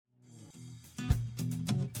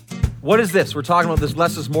What is this? We're talking about this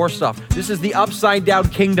less is more stuff. This is the upside down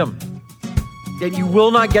kingdom. And you will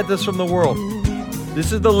not get this from the world.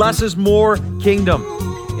 This is the less is more kingdom.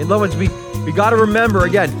 In moments, we got to remember,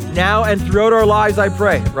 again, now and throughout our lives, I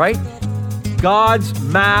pray, right? God's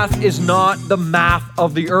math is not the math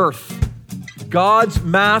of the earth. God's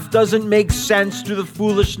math doesn't make sense to the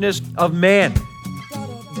foolishness of man.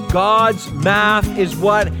 God's math is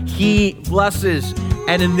what he blesses.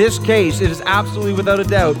 And in this case, it is absolutely without a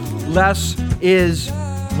doubt, less is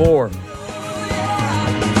more.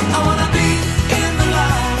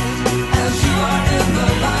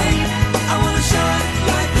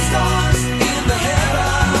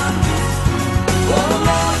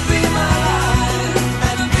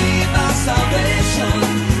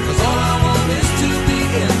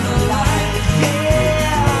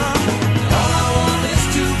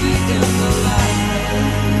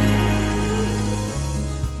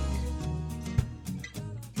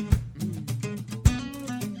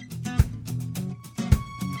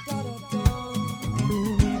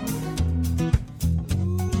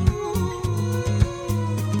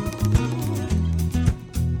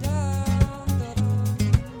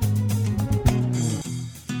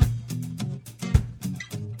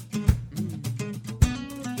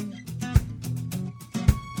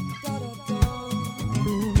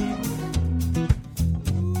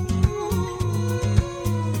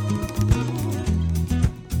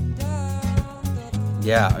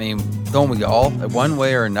 Yeah, I mean, don't we all? One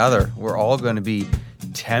way or another, we're all going to be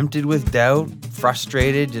tempted with doubt,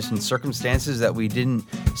 frustrated, just in circumstances that we didn't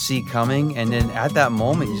see coming. And then at that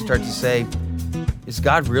moment, you start to say, is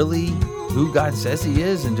God really who God says he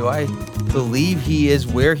is? And do I believe he is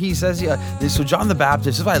where he says he is? So John the Baptist,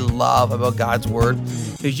 this is what I love about God's word,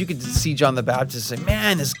 because you could see John the Baptist say,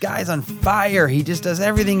 man, this guy's on fire. He just does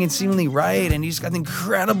everything seemingly right. And he's got an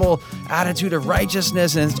incredible attitude of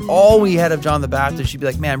righteousness. And it's all we had of John the Baptist. You'd be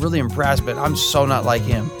like, man, I'm really impressed, but I'm so not like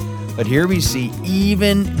him. But here we see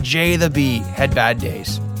even J the Bee had bad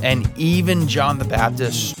days. And even John the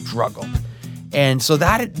Baptist struggled. And so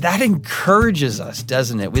that encourages us,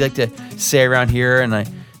 doesn't it? We like to say around here, and I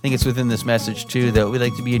think it's within this message too, that we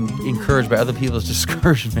like to be encouraged by other people's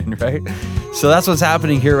discouragement, right? So that's what's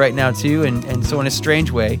happening here right now too. And so in a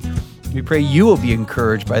strange way, we pray you will be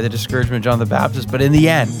encouraged by the discouragement of John the Baptist. But in the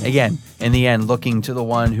end, looking to the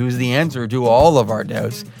one who's the answer to all of our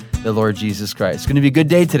doubts, the Lord Jesus Christ. It's going to be a good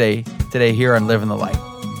day today here on Living the Light.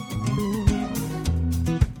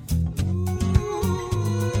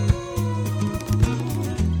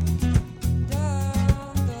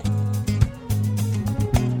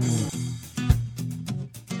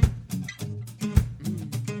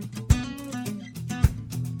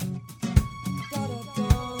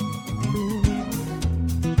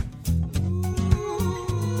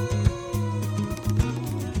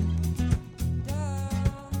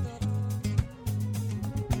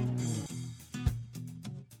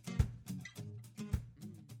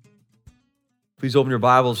 Please open your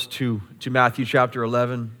Bibles to Matthew chapter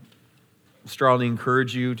 11. I strongly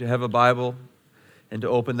encourage you to have a Bible and to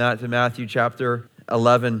open that to Matthew chapter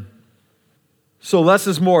 11. So less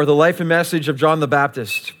is more, the life and message of John the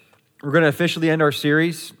Baptist. We're going to officially end our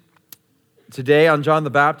series today on John the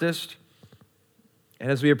Baptist.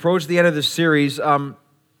 And as we approach the end of this series, I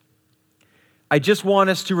just want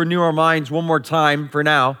us to renew our minds one more time for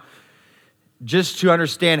now, just to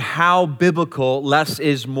understand how biblical less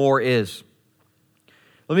is more is.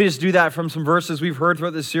 Let me just do that from some verses we've heard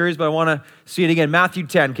throughout this series, but I want to see it again. Matthew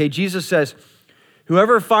 10, okay? Jesus says,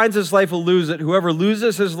 whoever finds his life will lose it. Whoever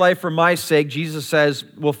loses his life for my sake, Jesus says,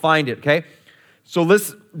 will find it, okay? So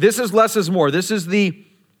this is less is more. This is the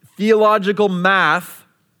theological math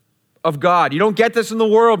of God. You don't get this in the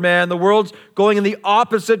world, man. The world's going in the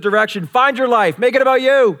opposite direction. Find your life. Make it about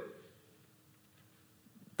you.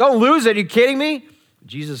 Don't lose it. Are you kidding me?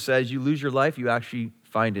 Jesus says, you lose your life, you actually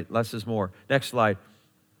find it. Less is more. Next slide.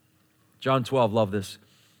 John 12, love this.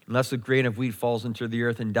 Unless a grain of wheat falls into the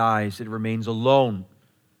earth and dies, it remains alone.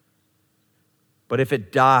 But if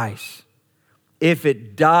it dies, it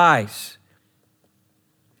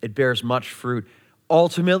bears much fruit.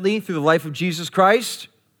 Ultimately, through the life of Jesus Christ,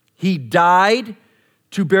 he died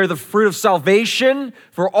to bear the fruit of salvation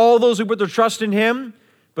for all those who put their trust in him,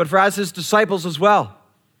 but for as his disciples as well.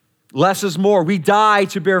 Less is more. We die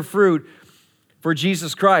to bear fruit for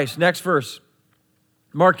Jesus Christ. Next verse.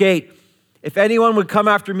 Mark 8. If anyone would come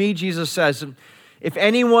after me, Jesus says, if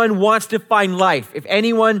anyone wants to find life, if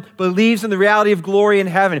anyone believes in the reality of glory in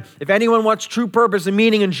heaven, if anyone wants true purpose and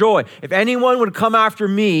meaning and joy, if anyone would come after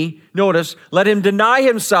me, notice, let him deny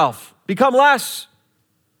himself, become less,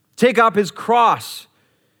 take up his cross,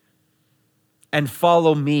 and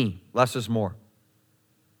follow me. Less is more.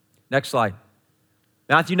 Next slide.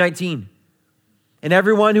 Matthew 19. And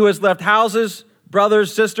everyone who has left houses,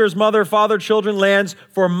 brothers, sisters, mother, father, children, lands,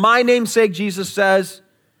 for my name's sake, Jesus says,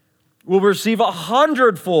 will receive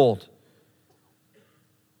 100-fold.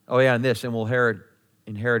 Oh yeah, and this, and will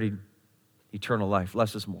inherit eternal life.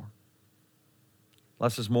 Less is more.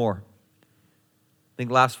 Less is more. I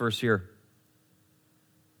think last verse here.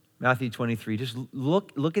 Matthew 23. Just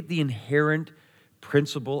look at the inherent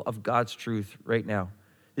principle of God's truth right now.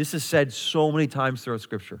 This is said so many times throughout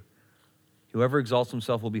Scripture. Whoever exalts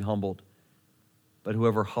himself will be humbled, but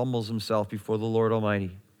whoever humbles himself before the Lord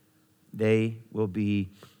Almighty, they will be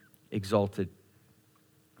exalted.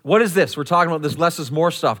 What is this? We're talking about this less is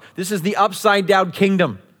more stuff. This is the upside down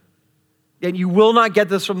kingdom. And you will not get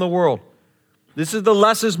this from the world. This is the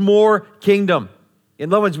less is more kingdom.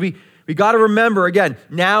 And loved ones, we got to remember, again,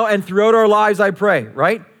 now and throughout our lives, I pray,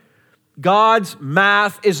 right? God's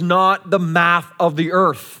math is not the math of the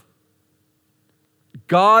earth.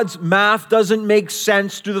 God's math doesn't make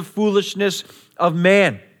sense to the foolishness of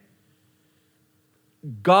man.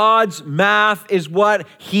 God's math is what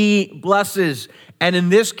he blesses. And in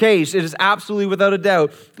this case, it is absolutely without a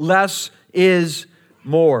doubt, less is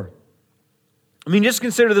more. I mean, just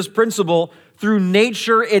consider this principle through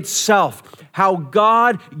nature itself, how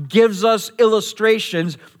God gives us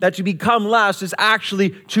illustrations that to become less is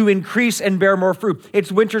actually to increase and bear more fruit.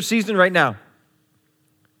 It's winter season right now.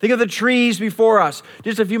 Think of the trees before us.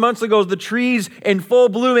 Just a few months ago, the trees in full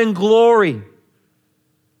bloom and glory.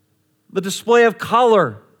 The display of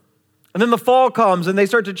color. And then the fall comes and they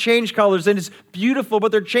start to change colors, and it's beautiful,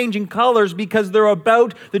 but they're changing colors because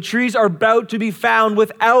the trees are about to be found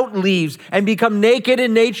without leaves and become naked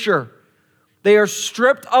in nature. They are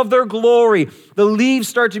stripped of their glory. The leaves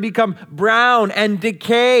start to become brown and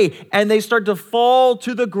decay, and they start to fall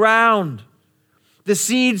to the ground. The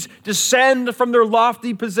seeds descend from their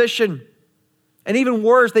lofty position. And even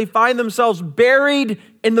worse, they find themselves buried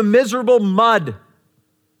in the miserable mud.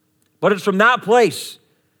 But it's from that place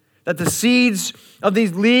that the seeds of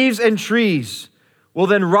these leaves and trees will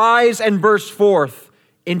then rise and burst forth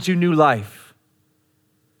into new life.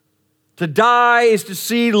 To die is to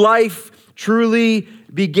see life truly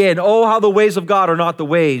begin. Oh, how the ways of God are not the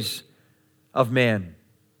ways of man.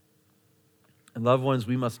 And loved ones,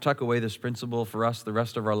 we must tuck away this principle for us the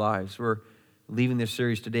rest of our lives. We're leaving this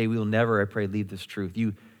series today. We will never, I pray, leave this truth.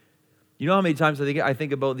 You know how many times I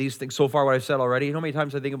think about these things so far, what I've said already? You know how many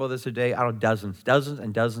times I think about this a day? I don't know, dozens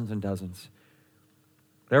and dozens.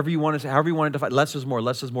 Whatever you want to say, however you want to define, less is more,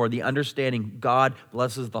 less is more. The understanding, God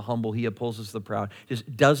blesses the humble, he opposes the proud.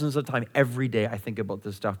 Just dozens of times every day I think about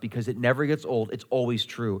this stuff because it never gets old. It's always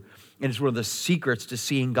true. And it's one of the secrets to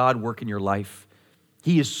seeing God work in your life.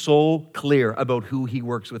 He is so clear about who he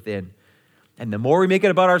works within. And the more we make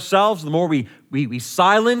it about ourselves, the more we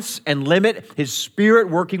silence and limit his spirit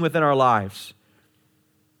working within our lives.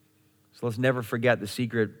 So let's never forget the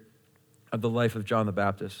secret of the life of John the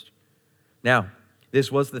Baptist. Now,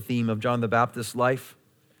 this was the theme of John the Baptist's life.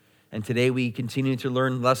 And today we continue to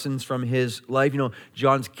learn lessons from his life. You know,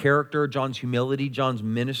 John's character, John's humility, John's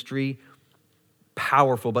ministry,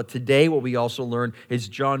 powerful. But today what we also learn is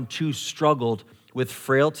John too struggled with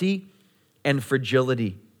frailty and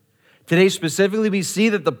fragility. Today specifically we see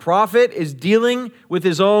that the prophet is dealing with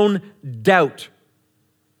his own doubt.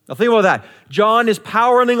 Now think about that. John is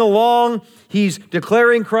powering along. He's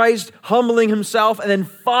declaring Christ, humbling himself, and then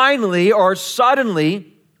finally or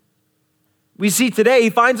suddenly, we see today he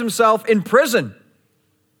finds himself in prison.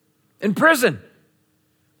 In prison.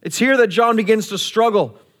 It's here that John begins to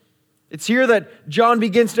struggle. It's here that John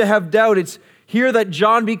begins to have doubt. It's here that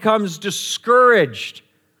John becomes discouraged.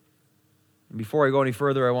 And before I go any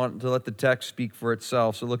further, I want to let the text speak for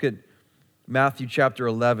itself. So look at Matthew chapter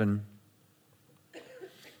 11.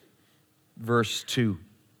 Verse 2.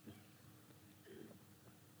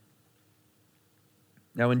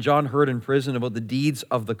 Now when John heard in prison about the deeds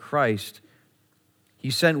of the Christ, he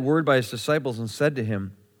sent word by his disciples and said to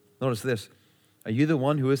him, notice this, are you the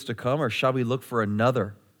one who is to come, or shall we look for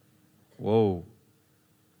another? Whoa.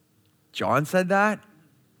 John said that?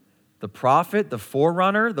 The prophet, the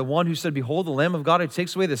forerunner, the one who said, behold, the Lamb of God who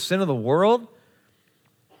takes away the sin of the world?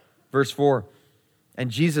 Verse 4, and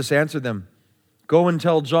Jesus answered them, go and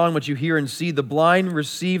tell John what you hear and see. The blind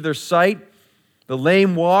receive their sight, the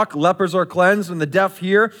lame walk, lepers are cleansed, and the deaf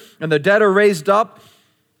hear, and the dead are raised up,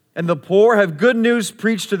 and the poor have good news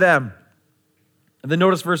preached to them. And then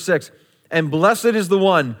notice verse 6, and blessed is the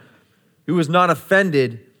one who is not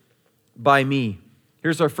offended by me.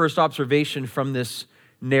 Here's our first observation from this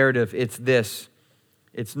narrative. It's this.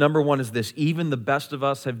 It's number one is this: even the best of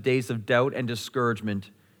us have days of doubt and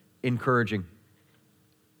discouragement. Encouraging.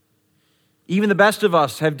 Even the best of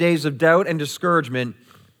us have days of doubt and discouragement.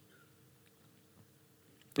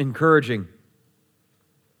 Encouraging.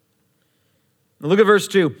 Now look at verse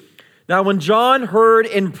 2. Now when John heard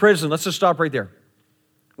in prison, let's just stop right there.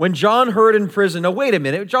 When John heard in prison, now wait a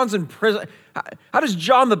minute, John's in prison. How does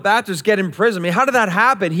John the Baptist get in prison? I mean, how did that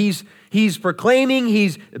happen? He's proclaiming,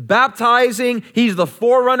 he's baptizing, he's the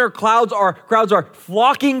forerunner. Crowds are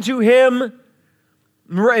flocking to him.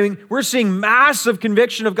 I mean, we're seeing massive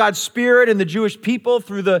conviction of God's Spirit in the Jewish people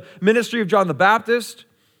through the ministry of John the Baptist.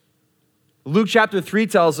 Luke chapter 3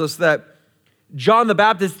 tells us that John the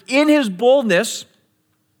Baptist, in his boldness,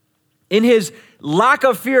 in his lack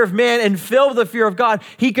of fear of man and filled with the fear of God,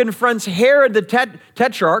 he confronts Herod the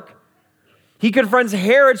tetrarch. He confronts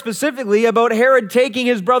Herod specifically about Herod taking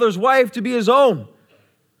his brother's wife to be his own.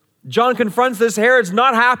 John confronts this. Herod's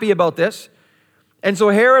not happy about this. And so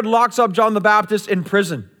Herod locks up John the Baptist in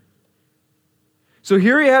prison. So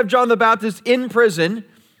here you have John the Baptist in prison,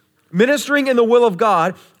 ministering in the will of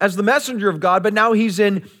God as the messenger of God, but now he's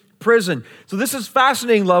in prison. So this is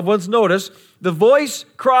fascinating, loved ones. Notice, the voice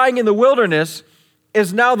crying in the wilderness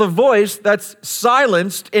is now the voice that's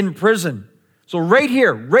silenced in prison. So right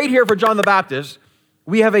here for John the Baptist,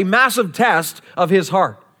 we have a massive test of his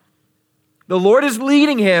heart. The Lord is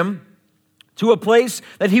leading him to a place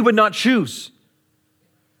that he would not choose.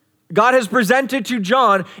 God has presented to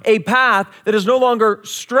John a path that is no longer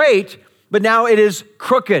straight, but now it is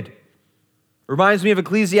crooked. Reminds me of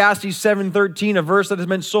Ecclesiastes 7:13, a verse that has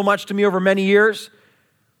meant so much to me over many years.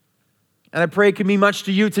 And I pray it can mean much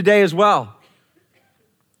to you today as well.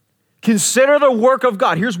 Consider the work of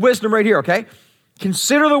God. Here's wisdom right here, okay?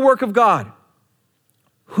 Consider the work of God.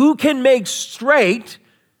 Who can make straight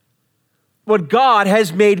what God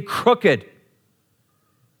has made crooked?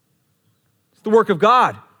 It's the work of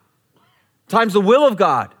God. Times the will of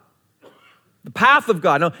God. The path of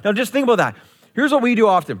God. Now just think about that. Here's what we do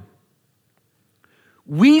often.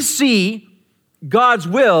 We see God's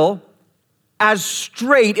will as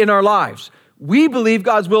straight in our lives. We believe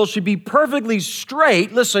God's will should be perfectly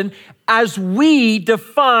straight, listen, as we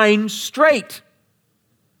define straight.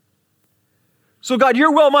 So God,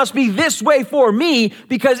 your will must be this way for me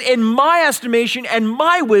because in my estimation and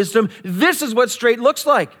my wisdom, this is what straight looks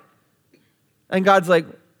like. And God's like,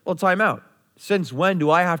 well, time out. Since when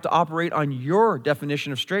do I have to operate on your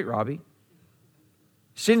definition of straight, Robbie?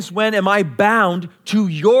 Since when am I bound to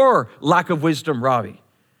your lack of wisdom, Robbie?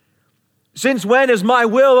 Since when is my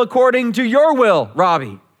will according to your will,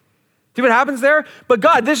 Robbie? See what happens there? But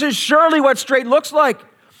God, this is surely what straight looks like.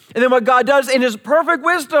 And then what God does in his perfect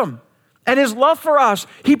wisdom and his love for us,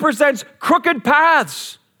 he presents crooked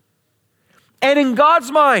paths. And in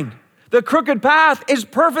God's mind, the crooked path is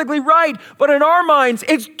perfectly right, but in our minds,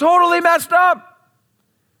 it's totally messed up.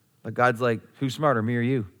 But God's like, who's smarter, me or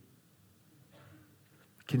you?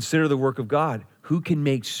 Consider the work of God. Who can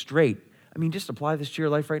make straight? I mean, just apply this to your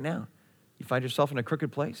life right now. You find yourself in a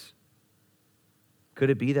crooked place? Could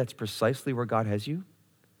it be that's precisely where God has you?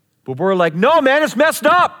 But we're like, no, man, it's messed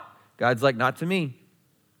up. God's like, not to me.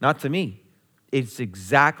 Not to me. It's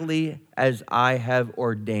exactly as I have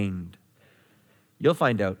ordained. You'll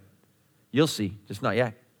find out. You'll see, just not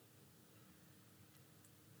yet.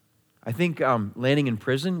 I think landing in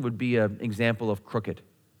prison would be an example of crooked.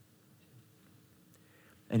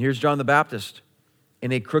 And here's John the Baptist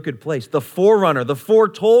in a crooked place. The forerunner, the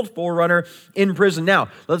foretold forerunner in prison. Now,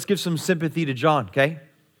 let's give some sympathy to John, okay?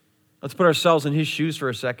 Let's put ourselves in his shoes for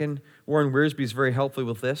a second. Warren Wiersbe is very helpful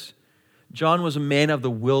with this. John was a man of the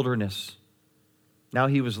wilderness. Now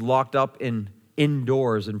he was locked up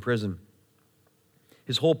indoors in prison.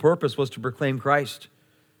 His whole purpose was to proclaim Christ.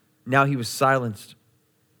 Now he was silenced.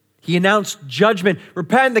 He announced judgment.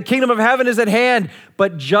 Repent, the kingdom of heaven is at hand.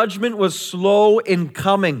 But judgment was slow in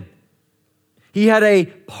coming. He had a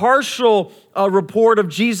partial report of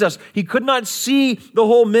Jesus. He could not see the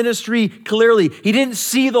whole ministry clearly. He didn't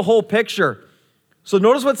see the whole picture. So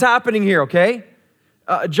notice what's happening here, okay?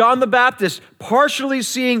 John the Baptist, partially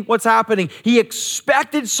seeing what's happening. He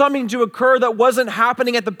expected something to occur that wasn't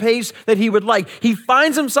happening at the pace that he would like. He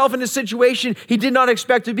finds himself in a situation he did not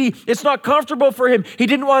expect to be. It's not comfortable for him. He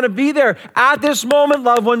didn't want to be there. At this moment,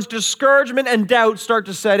 loved ones, discouragement and doubt start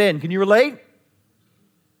to set in. Can you relate?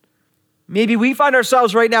 Maybe we find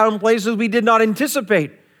ourselves right now in places we did not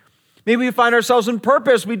anticipate. Maybe we find ourselves in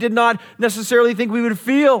purpose we did not necessarily think we would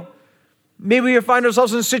feel. Maybe we find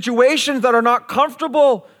ourselves in situations that are not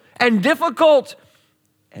comfortable and difficult.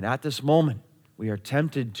 And at this moment, We are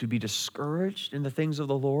tempted to be discouraged in the things of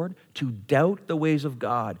the Lord, to doubt the ways of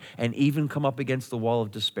God, and even come up against the wall of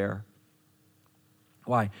despair.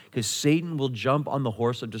 Why? Because Satan will jump on the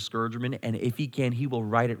horse of discouragement, and if he can, he will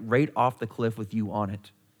ride it right off the cliff with you on it.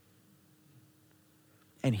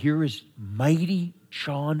 And here is mighty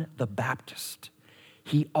John the Baptist.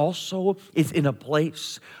 He also is in a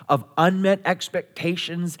place of unmet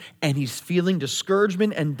expectations, and he's feeling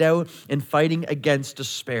discouragement and doubt and fighting against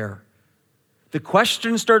despair. The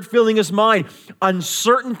questions start filling his mind.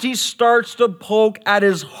 Uncertainty starts to poke at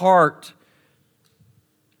his heart.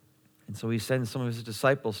 And so he sends some of his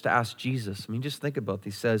disciples to ask Jesus. I mean, just think about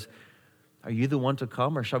this. He says, are you the one to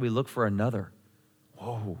come, or shall we look for another?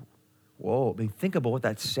 Whoa. I mean, think about what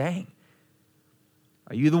that's saying.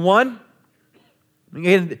 Are you the one?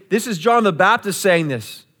 Again, this is John the Baptist saying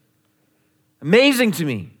this. Amazing to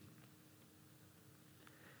me.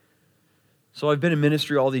 So I've been in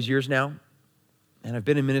ministry all these years now, and I've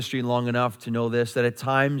been in ministry long enough to know this, that at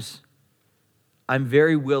times I'm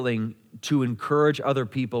very willing to encourage other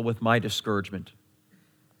people with my discouragement.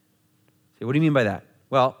 Say, what do you mean by that?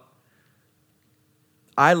 Well,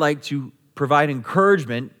 I like to provide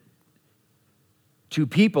encouragement to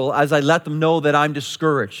people as I let them know that I'm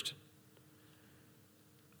discouraged.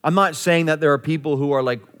 I'm not saying that there are people who are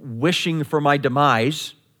like wishing for my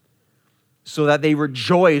demise so that they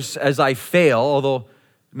rejoice as I fail, although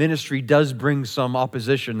ministry does bring some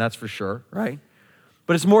opposition, that's for sure, right?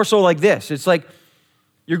 But it's more so like this. It's like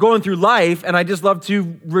you're going through life, and I just love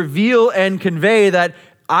to reveal and convey that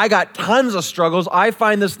I got tons of struggles. I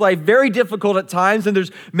find this life very difficult at times, and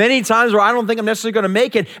there's many times where I don't think I'm necessarily going to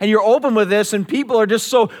make it, and you're open with this, and people are just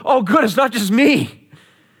so, oh, good, it's not just me.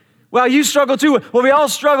 Well, you struggle too. Well, we all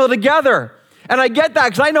struggle together. And I get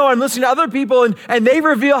that because I know I'm listening to other people and they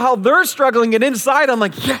reveal how they're struggling, and inside I'm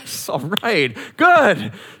like, yes, all right,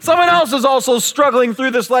 good. Someone else is also struggling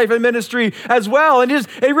through this life and ministry as well. And it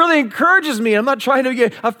really encourages me. I'm not trying to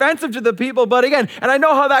get offensive to the people, but again, and I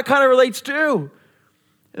know how that kind of relates too.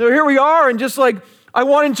 So here we are, and just like I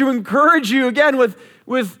wanted to encourage you again with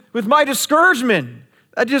my discouragement.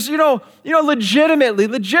 I just,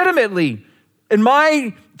 legitimately, in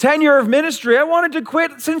my tenure of ministry, I wanted to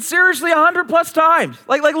quit seriously 100 plus times,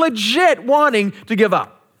 like legit wanting to give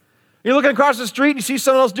up. You're looking across the street, you see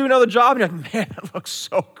someone else do another job, and you're like, man, that looks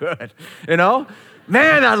so good,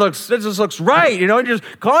 Man, this just looks right, You're just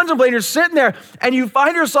contemplating, you're sitting there, and you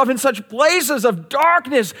find yourself in such places of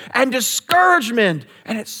darkness and discouragement,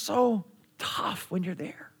 and it's so tough when you're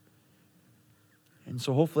there. And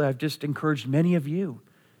so hopefully I've just encouraged many of you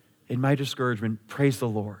in my discouragement. Praise the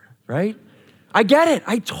Lord, right? I get it.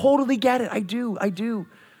 I totally get it. I do.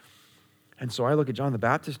 And so I look at John the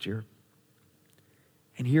Baptist here,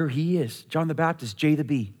 and here he is, John the Baptist, J the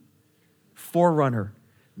B, forerunner,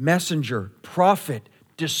 messenger, prophet,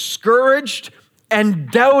 discouraged and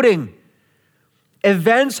doubting.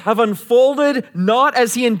 Events have unfolded not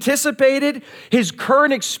as he anticipated. His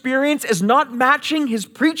current experience is not matching his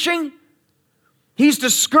preaching. He's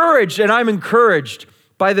discouraged, and I'm encouraged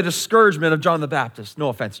by the discouragement of John the Baptist. No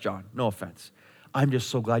offense, John. No offense. I'm just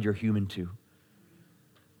so glad you're human too.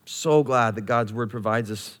 So glad that God's word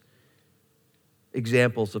provides us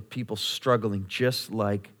examples of people struggling just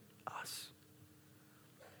like us.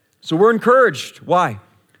 So we're encouraged. Why?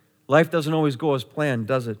 Life doesn't always go as planned,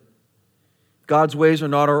 does it? God's ways are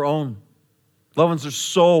not our own. Loved ones, there's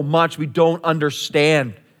so much we don't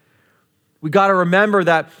understand. We got to remember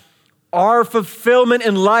that our fulfillment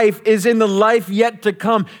in life is in the life yet to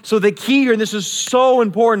come. So the key here, and this is so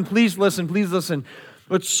important, please listen.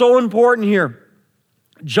 What's so important here,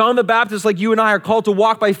 John the Baptist, like you and I, are called to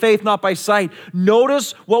walk by faith, not by sight.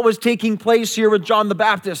 Notice what was taking place here with John the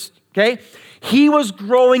Baptist, okay? He was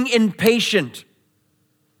growing impatient.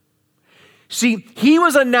 See, he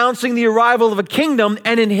was announcing the arrival of a kingdom,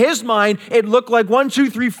 and in his mind, it looked like 1, 2,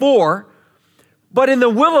 3, 4. But in the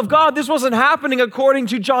will of God, this wasn't happening according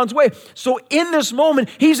to John's way. So in this moment,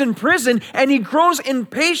 he's in prison, and he grows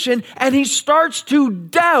impatient, and he starts to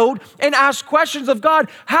doubt and ask questions of God.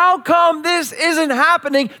 How come this isn't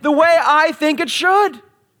happening the way I think it should?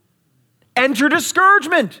 Enter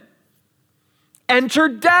discouragement. Enter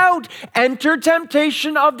doubt. Enter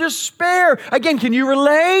temptation of despair. Again, can you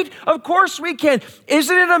relate? Of course we can.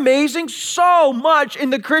 Isn't it amazing? So much in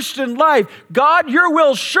the Christian life. God, your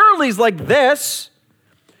will surely is like this.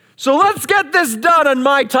 So let's get this done on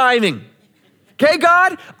my timing. Okay,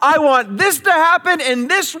 God? I want this to happen in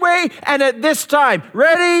this way and at this time.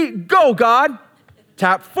 Ready? Go, God.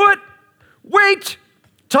 Tap foot. Wait.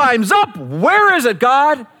 Time's up. Where is it,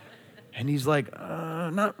 God? And he's like,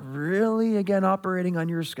 not really, again, operating on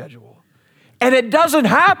your schedule. and it doesn't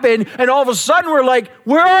happen, and all of a sudden we're like,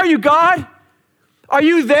 where are you, God? Are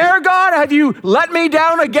you there, God? Have you let me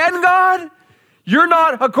down again, God? You're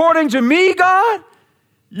not according to me, God?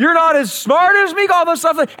 You're not as smart as me, all this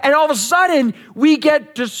stuff. And all of a sudden, we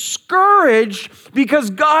get discouraged because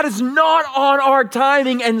God is not on our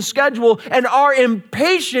timing and schedule, and our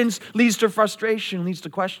impatience leads to frustration, leads to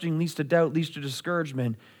questioning, leads to doubt, leads to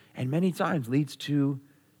discouragement, and many times leads to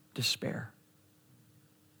despair.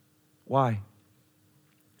 Why?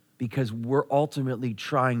 Because we're ultimately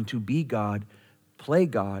trying to be God, play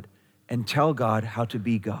God, and tell God how to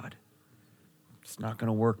be God. It's not going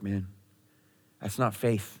to work, man. That's not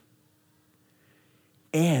faith.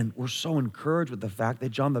 And we're so encouraged with the fact that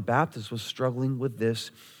John the Baptist was struggling with this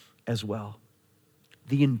as well.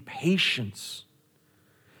 The impatience.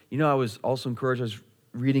 You know, I was also encouraged. I was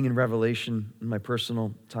reading in Revelation in my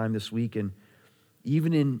personal time this week, and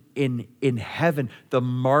even in heaven, the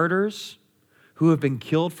martyrs who have been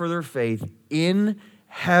killed for their faith in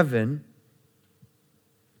heaven,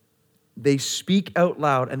 they speak out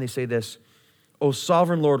loud and they say this: O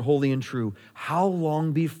sovereign Lord, holy and true, how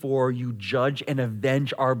long before you judge and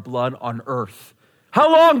avenge our blood on earth?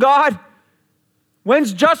 How long, God?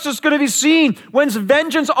 When's justice going to be seen? When's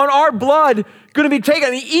vengeance on our blood going to be taken?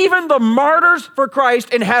 I mean, even the martyrs for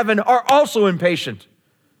Christ in heaven are also impatient.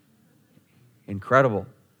 Incredible.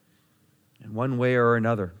 In one way or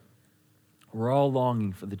another, we're all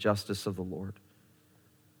longing for the justice of the Lord.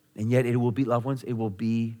 And yet it will be, loved ones, it will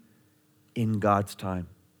be in God's time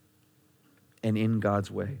and in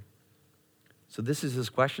God's way. So this is this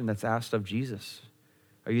question that's asked of Jesus.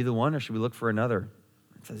 Are you the one, or should we look for another?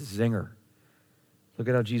 It's a zinger. Look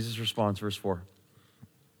at how Jesus responds, verse 4.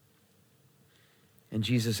 And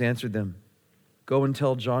Jesus answered them, go and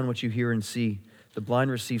tell John what you hear and see. The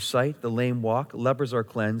blind receive sight, the lame walk, lepers are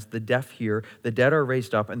cleansed, the deaf hear, the dead are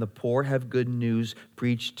raised up, and the poor have good news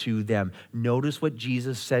preached to them. Notice what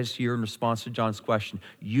Jesus says here in response to John's question.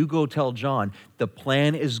 You go tell John, the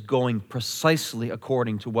plan is going precisely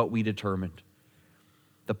according to what we determined.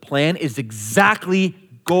 The plan is exactly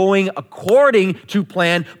going according to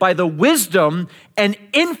plan by the wisdom and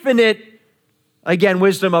infinite, again,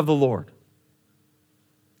 wisdom of the Lord.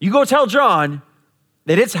 You go tell John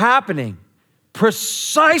that it's happening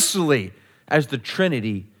precisely as the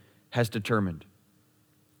Trinity has determined.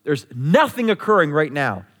 There's nothing occurring right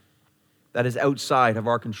now that is outside of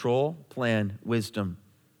our control, plan, wisdom,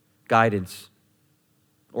 guidance,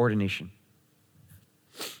 ordination.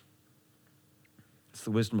 It's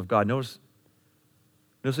the wisdom of God. Notice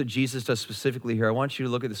what Jesus does specifically here. I want you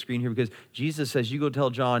to look at the screen here because Jesus says, you go tell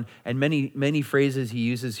John, and many phrases he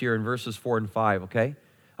uses here in verses 4 and 5, okay?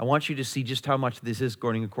 I want you to see just how much this is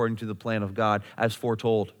going according to the plan of God as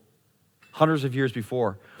foretold hundreds of years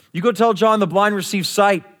before. You go tell John the blind receive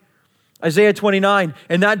sight. Isaiah 29,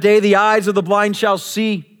 in that day the eyes of the blind shall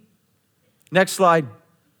see. Next slide.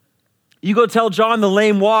 You go tell John the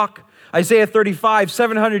lame walk. Isaiah 35,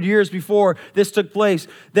 700 years before this took place.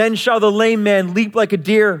 Then shall the lame man leap like a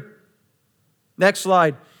deer. Next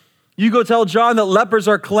slide. You go tell John that lepers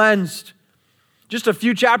are cleansed. Just a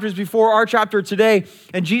few chapters before our chapter today,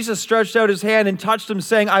 and Jesus stretched out his hand and touched him,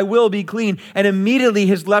 saying, I will be clean. And immediately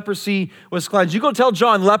his leprosy was cleansed. You go tell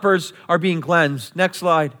John lepers are being cleansed. Next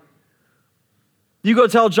slide. You go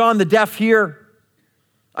tell John the deaf hear.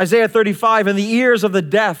 Isaiah 35, and the ears of the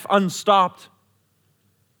deaf unstopped.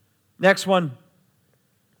 Next one.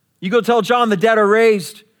 You go tell John the dead are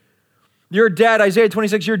raised. You're dead. Isaiah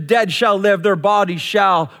 26, your dead shall live, their bodies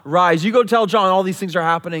shall rise. You go tell John all these things are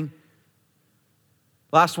happening.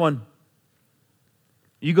 Last one.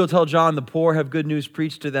 You go tell John the poor have good news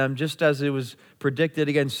preached to them, just as it was predicted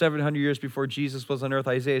again 700 years before Jesus was on earth.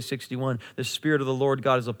 Isaiah 61, the Spirit of the Lord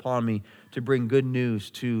God is upon me to bring good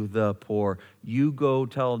news to the poor. You go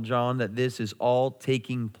tell John that this is all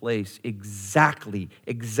taking place exactly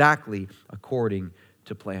according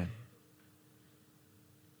to plan.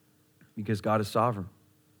 Because God is sovereign.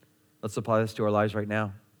 Let's apply this to our lives right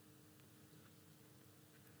now.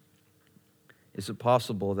 Is it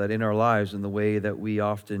possible that in our lives, in the way that we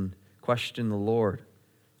often question the Lord,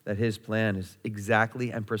 that his plan is exactly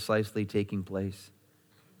and precisely taking place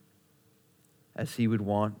as he would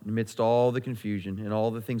want amidst all the confusion and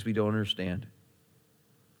all the things we don't understand?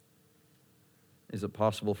 Is it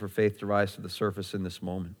possible for faith to rise to the surface in this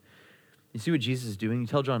moment? You see what Jesus is doing? You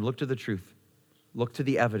tell John, look to the truth. Look to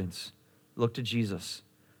the evidence. Look to Jesus.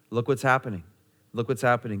 Look what's happening. Look what's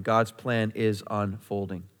happening. God's plan is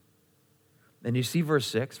unfolding. And you see verse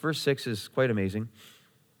 6. Verse 6 is quite amazing.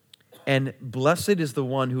 And blessed is the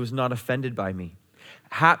one who is not offended by me.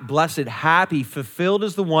 Blessed, happy, fulfilled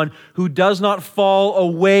is the one who does not fall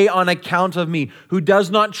away on account of me, who does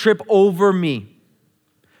not trip over me.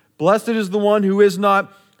 Blessed is the one who is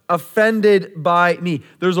not offended by me.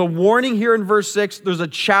 There's a warning here in verse 6. There's a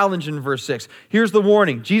challenge in verse 6. Here's the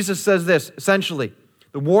warning. Jesus says this, essentially.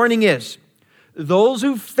 The warning is, those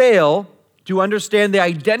who fail to understand the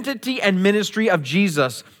identity and ministry of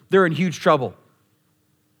Jesus, they're in huge trouble.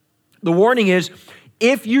 The warning is,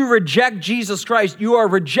 if you reject Jesus Christ, you are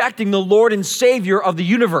rejecting the Lord and Savior of the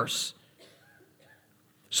universe.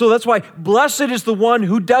 So that's why blessed is the one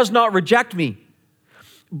who does not reject me.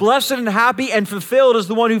 Blessed and happy and fulfilled is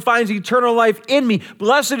the one who finds eternal life in me.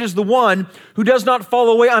 Blessed is the one who does not fall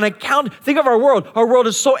away on account. Think of our world. Our world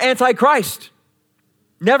is so anti-Christ.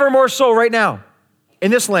 Never more so right now in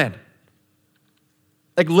this land.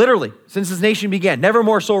 Like literally, since this nation began. Never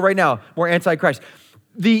more so right now, more anti-Christ.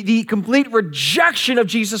 The complete rejection of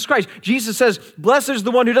Jesus Christ. Jesus says, blessed is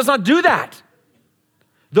the one who does not do that.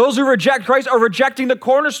 Those who reject Christ are rejecting the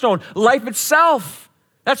cornerstone, life itself.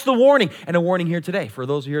 That's the warning. And a warning here today, for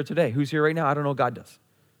those who are here today. Who's here right now? I don't know, God does.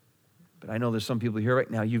 But I know there's some people here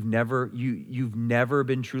right now, you've never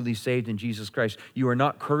been truly saved in Jesus Christ. You are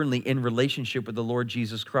not currently in relationship with the Lord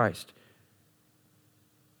Jesus Christ.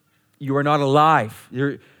 You are not alive.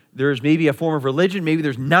 There's maybe a form of religion, maybe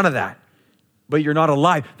there's none of that. But you're not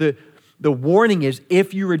alive. The warning is,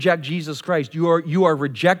 if you reject Jesus Christ, you are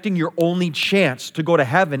rejecting your only chance to go to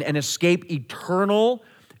heaven and escape eternal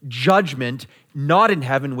judgment, not in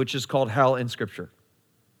heaven, which is called hell in Scripture.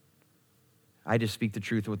 I just speak the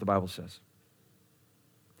truth of what the Bible says.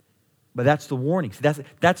 But that's the warning. See,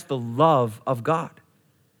 that's the love of God.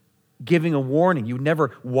 Giving a warning. You would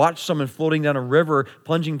never watch someone floating down a river,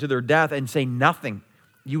 plunging to their death and say nothing.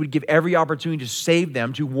 You would give every opportunity to save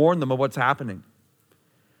them, to warn them of what's happening.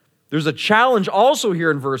 There's a challenge also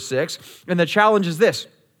here in verse 6, and the challenge is this.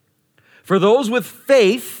 For those with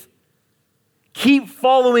faith, keep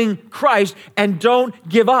following Christ and don't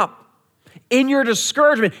give up. In your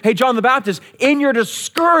discouragement, hey, John the Baptist, in your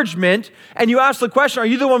discouragement, and you ask the question, are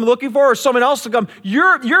you the one looking for or someone else to come?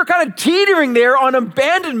 You're kind of teetering there on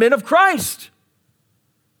abandonment of Christ.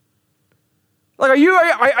 Like,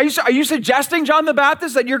 are you suggesting, John the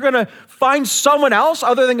Baptist, that you're going to find someone else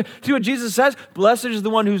other than, see what Jesus says? Blessed is the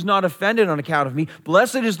one who's not offended on account of me.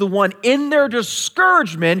 Blessed is the one in their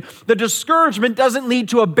discouragement. The discouragement doesn't lead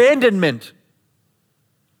to abandonment.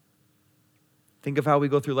 Think of how we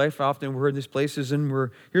go through life. Often we're in these places and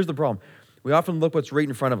here's the problem. We often look what's right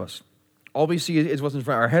in front of us. All we see is what's in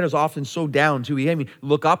front. Our head is often so down too. We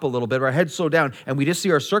look up a little bit. Our head's so down and we just see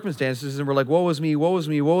our circumstances and we're like, woe is me, woe is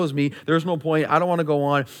me, woe is me. There's no point. I don't want to go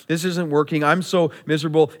on. This isn't working. I'm so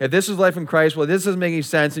miserable. If this is life in Christ, well, this doesn't make any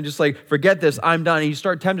sense. And just like, forget this. I'm done. And you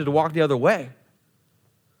start tempted to walk the other way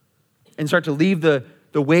and start to leave the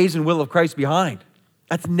ways and will of Christ behind.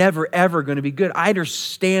 That's never, ever going to be good. I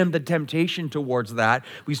understand the temptation towards that.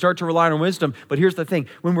 We start to rely on wisdom. But here's the thing.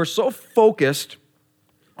 When we're so focused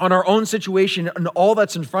on our own situation and all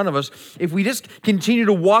that's in front of us, if we just continue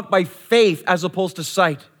to walk by faith as opposed to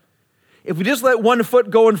sight, if we just let one foot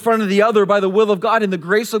go in front of the other by the will of God and the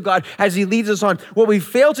grace of God as He leads us on, what we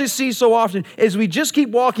fail to see so often is we just keep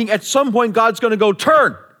walking. At some point, God's going to go,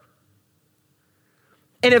 turn.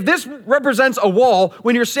 And if this represents a wall,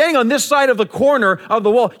 when you're standing on this side of the corner of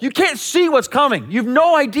the wall, you can't see what's coming. You have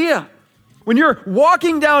no idea. When you're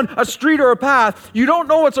walking down a street or a path, you don't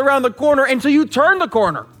know what's around the corner until you turn the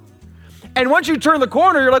corner. And once you turn the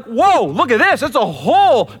corner, you're like, whoa, look at this. It's a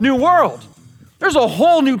whole new world. There's a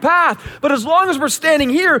whole new path. But as long as we're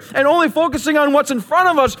standing here and only focusing on what's in front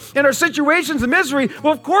of us and our situations and misery,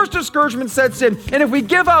 well, of course discouragement sets in. And if we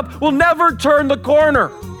give up, we'll never turn the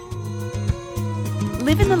corner.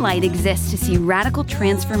 Live in the Light exists to see radical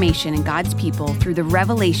transformation in God's people through the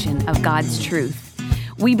revelation of God's truth.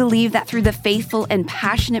 We believe that through the faithful and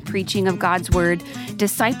passionate preaching of God's word,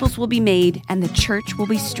 disciples will be made and the church will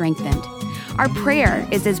be strengthened. Our prayer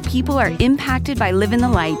is as people are impacted by Live in the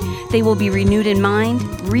Light, they will be renewed in mind,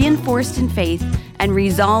 reinforced in faith, and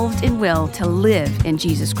resolved in will to live in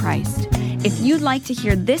Jesus Christ. If you'd like to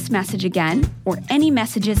hear this message again or any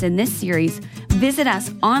messages in this series, visit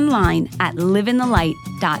us online at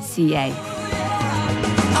liveinthelight.ca.